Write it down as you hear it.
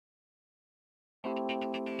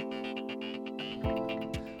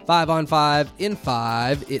5 on 5 in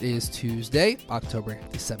 5. It is Tuesday, October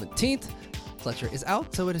the 17th. Fletcher is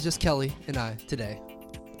out, so it is just Kelly and I today.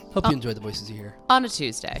 Hope you enjoy the voices you hear. On a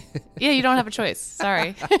Tuesday. Yeah, you don't have a choice.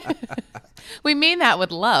 Sorry. We mean that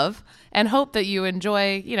with love and hope that you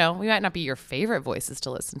enjoy, we might not be your favorite voices to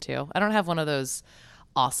listen to. I don't have one of those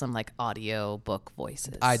awesome, audio book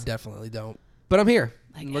voices. I definitely don't. But I'm here.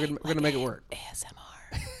 We're gonna make it work.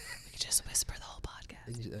 ASMR. We can just whisper the whole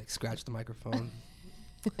podcast. You scratch the microphone.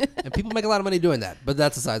 And people make a lot of money doing that, but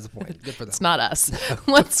that's besides the point. Good for them. It's not us.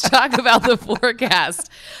 Let's talk about the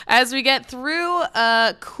forecast. As we get through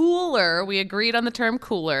cooler, we agreed on the term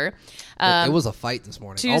cooler. It was a fight this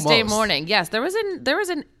morning. Tuesday morning. Yes, there was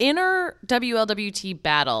an inner WLWT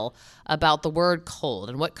battle about the word cold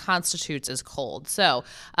and what constitutes as cold. So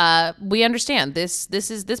we understand this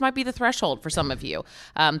might be the threshold for some of you.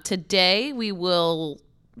 Today we will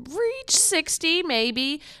reach 60,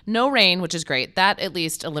 maybe. No rain, which is great. That at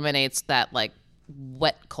least eliminates that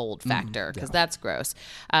wet cold factor because that's gross.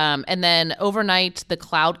 And then overnight, the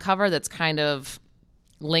cloud cover that's kind of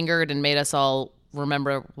lingered and made us all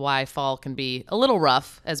remember why fall can be a little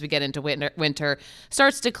rough as we get into winter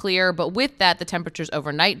starts to clear. But with that, the temperatures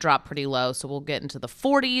overnight drop pretty low. So we'll get into the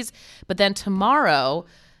 40s. But then tomorrow,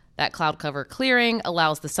 that cloud cover clearing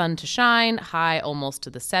allows the sun to shine, high almost to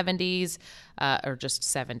the 70s, or just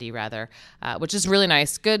 70 rather, which is really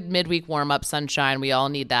nice. Good midweek warm-up sunshine. We all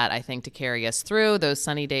need that, I think, to carry us through. Those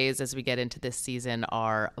sunny days as we get into this season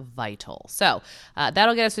are vital. So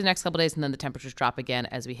that'll get us through the next couple days, and then the temperatures drop again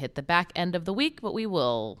as we hit the back end of the week, but we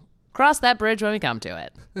will cross that bridge when we come to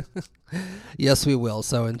it. Yes, we will.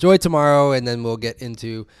 So enjoy tomorrow, and then we'll get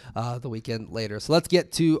into the weekend later. So let's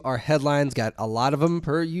get to our headlines. Got a lot of them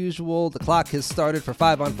per usual. The clock has started for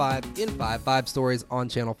 5 on 5 in 5. 5 stories on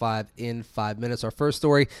Channel 5 in 5 minutes. Our first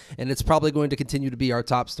story, and it's probably going to continue to be our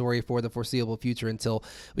top story for the foreseeable future until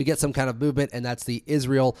we get some kind of movement, and that's the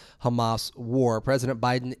Israel-Hamas war. President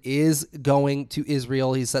Biden is going to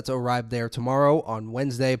Israel. He's set to arrive there tomorrow on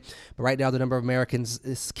Wednesday. But right now, the number of Americans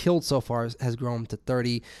is killed so far has grown to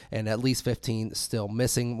 30, and at least 15 still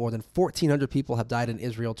missing. More than 1,400 people have died in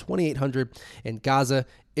Israel, 2,800 in Gaza.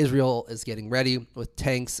 Israel is getting ready with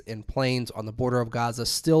tanks and planes on the border of Gaza,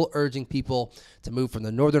 still urging people to move from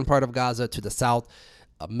the northern part of Gaza to the south.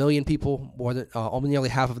 1 million people, more than nearly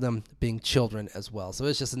half of them being children as well. So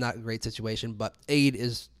it's just not a great situation, but aid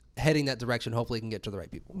is heading that direction. Hopefully it can get to the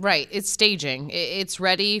right people. Right. It's staging. It's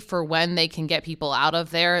ready for when they can get people out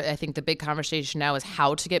of there. I think the big conversation now is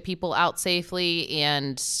how to get people out safely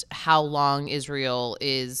and how long Israel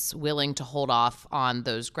is willing to hold off on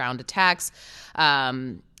those ground attacks.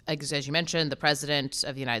 As you mentioned, the president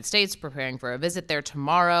of the United States preparing for a visit there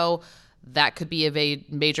tomorrow. That could be a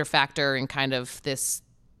major factor in kind of this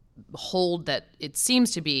hold that it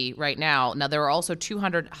seems to be right now. Now, there are also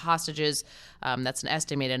 200 hostages. That's an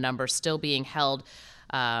estimated number still being held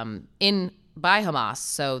by Hamas.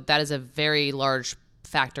 So that is a very large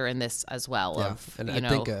factor in this as well. Yeah,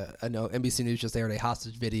 I know NBC News just aired a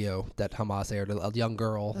hostage video that Hamas aired, a young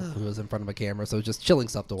girl who was in front of a camera. So just chilling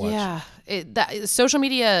stuff to watch. Yeah, social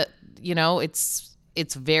media, it's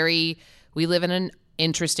very, we live in an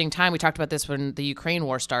interesting time. We talked about this when the Ukraine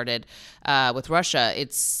war started with Russia.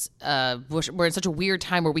 We're in such a weird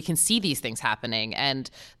time where we can see these things happening, and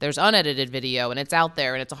there's unedited video, and it's out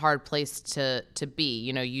there, and it's a hard place to be.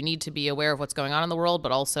 You need to be aware of what's going on in the world,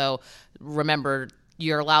 but also remember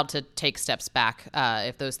you're allowed to take steps back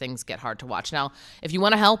if those things get hard to watch. Now, if you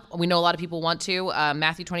want to help, we know a lot of people want to.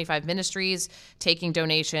 Matthew 25 Ministries taking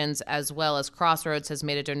donations, as well as Crossroads has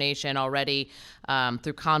made a donation already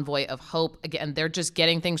through Convoy of Hope. Again, they're just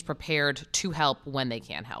getting things prepared to help when they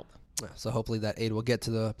can help. So hopefully that aid will get to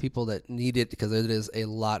the people that need it, because it is a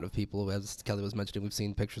lot of people. As Kelly was mentioning, we've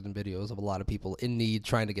seen pictures and videos of a lot of people in need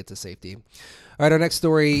trying to get to safety. All right, our next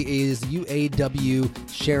story is UAW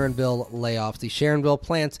Sharonville layoffs. The Sharonville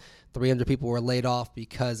plant, 300 people were laid off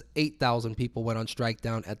because 8,000 people went on strike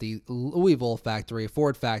down at the Louisville factory,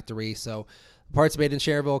 Ford factory. So parts made in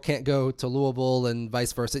Sharonville can't go to Louisville and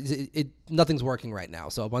vice versa. Nothing's working right now.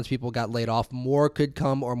 So a bunch of people got laid off. More could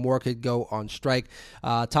come or more could go on strike.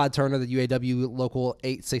 Todd Turner, the UAW Local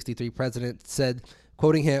 863 president, said,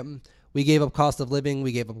 quoting him, "We gave up cost of living.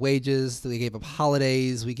 We gave up wages. We gave up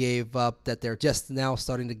holidays. We gave up that they're just now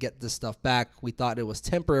starting to get this stuff back. We thought it was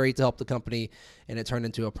temporary to help the company, and it turned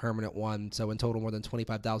into a permanent one." So in total, more than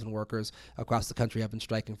 25,000 workers across the country have been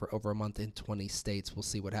striking for over a month in 20 states. We'll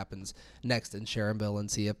see what happens next in Sharonville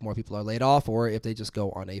and see if more people are laid off or if they just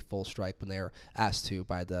go on a full strike when they're asked to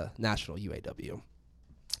by the national UAW.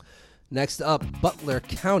 Next up, Butler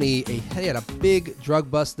County. They had a big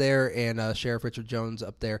drug bust there, and Sheriff Richard Jones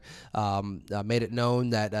up there made it known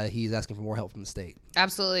that he's asking for more help from the state.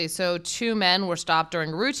 Absolutely. So 2 men were stopped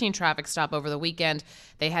during a routine traffic stop over the weekend.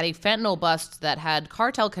 They had a fentanyl bust that had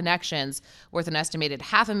cartel connections worth an estimated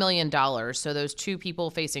 $500,000. So those 2 people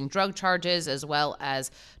facing drug charges as well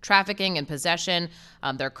as trafficking and possession.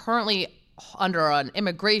 They're currently under an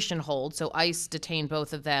immigration hold, so ICE detained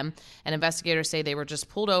both of them. And investigators say they were just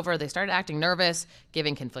pulled over. They started acting nervous,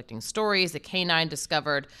 giving conflicting stories. The K-9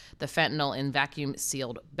 discovered the fentanyl in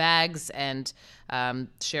vacuum-sealed bags, and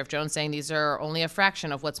Sheriff Jones saying these are only a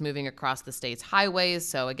fraction of what's moving across the state's highways.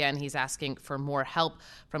 So again, he's asking for more help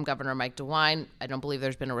from Governor Mike DeWine. I don't believe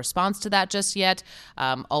there's been a response to that just yet.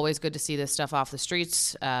 Always good to see this stuff off the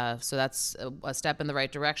streets. So that's a step in the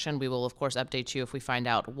right direction. We will, of course, update you if we find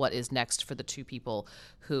out what is next for the 2 people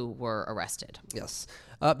who were arrested. Yes.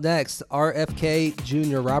 Up next, RFK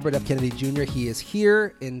Jr., Robert F. Kennedy Jr. He is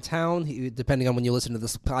here in town, depending on when you listen to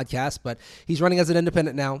this podcast, but he's running as an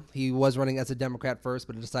independent now. He was running as a Democrat first,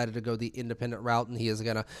 but decided to go the independent route, and he is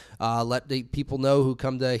going to let the people know who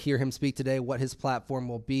come to hear him speak today what his platform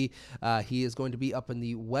will be. He is going to be up in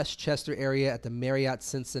the Westchester area at the Marriott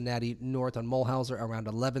Cincinnati North on Mulhauser around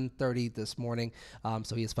 11:30 this morning.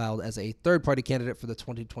 So he is filed as a third-party candidate for the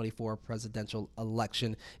 2024 presidential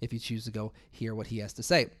election if you choose to go hear what he has to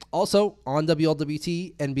say. Also, on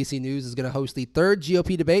WLWT, NBC News is going to host the 3rd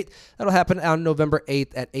GOP debate. That'll happen on November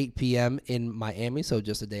 8th at 8 p.m. in Miami, so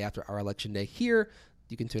just a day after our election day here.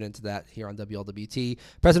 You can tune into that here on WLWT.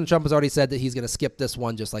 President Trump has already said that he's going to skip this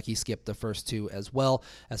one just like he skipped the first 2 as well.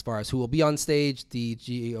 As far as who will be on stage, the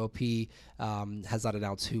GOP has not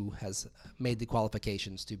announced who has made the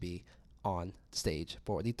qualifications to be on stage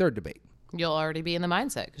for the 3rd debate. You'll already be in the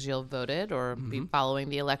mindset because you'll have voted or be following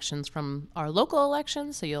the elections from our local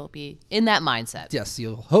elections, so you'll be in that mindset. Yes,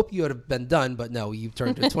 you'll hope you would have been done, but no, you've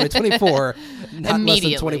turned to 2024 not less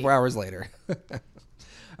than 24 hours later. All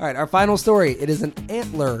right, our final story. It is an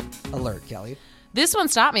Antler Alert, Kelly. This one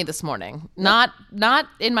stopped me this morning. Not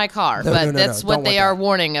in my car, but that's what they are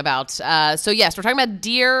warning about. So yes, we're talking about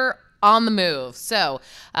deer on the move. So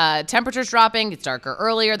temperatures dropping. It's darker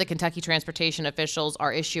earlier. The Kentucky transportation officials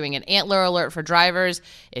are issuing an Antler Alert for drivers.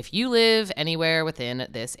 If you live anywhere within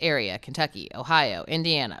this area, Kentucky, Ohio,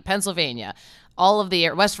 Indiana, Pennsylvania, all of the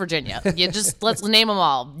West Virginia, let's name them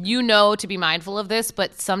all. You know to be mindful of this,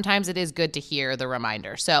 but sometimes it is good to hear the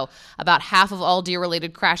reminder. So about half of all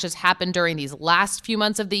deer-related crashes happen during these last few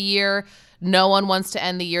months of the year. No one wants to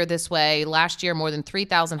end the year this way. Last year, more than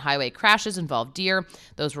 3,000 highway crashes involved deer.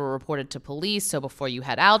 Those were reported to police. So before you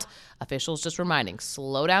head out, officials just reminding,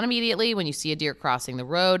 slow down immediately when you see a deer crossing the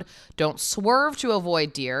road. Don't swerve to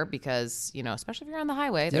avoid deer because, especially if you're on the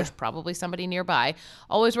highway, there's probably somebody nearby.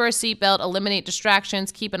 Always wear a seatbelt, eliminate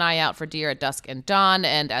distractions, keep an eye out for deer at dusk and dawn.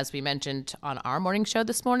 And as we mentioned on our morning show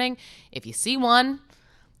this morning, if you see one,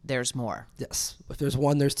 there's more. Yes. If there's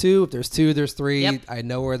 1, there's 2. If there's 2, there's 3. Yep. I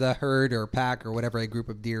know where the herd or pack or whatever a group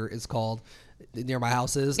of deer is called near my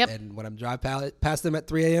house is. Yep. And when I'm driving past them at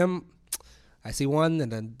 3 a.m., I see one,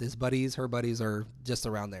 and then her buddies are just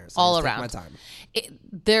around there. So all around. Take my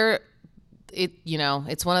time.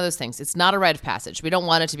 It's one of those things. It's not a rite of passage. We don't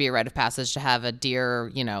want it to be a rite of passage to have a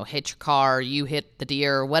deer, hit your car, you hit the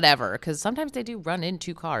deer, whatever, because sometimes they do run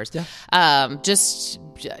into cars. Yeah. Just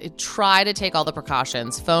try to take all the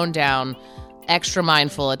precautions. Phone down, extra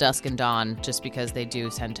mindful at dusk and dawn, just because they do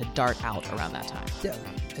tend to dart out around that time. Yeah,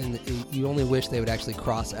 and you only wish they would actually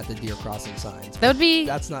cross at the deer crossing signs. That would be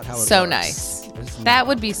that's not how it so works. Nice. That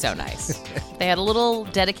would be so nice. They had a little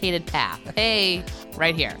dedicated path. Hey,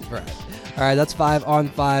 right here. Right. All right, that's 5 on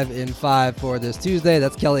 5 in 5 for this Tuesday.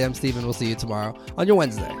 That's Kelly. I'm Steven. We'll see you tomorrow on your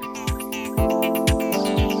Wednesday.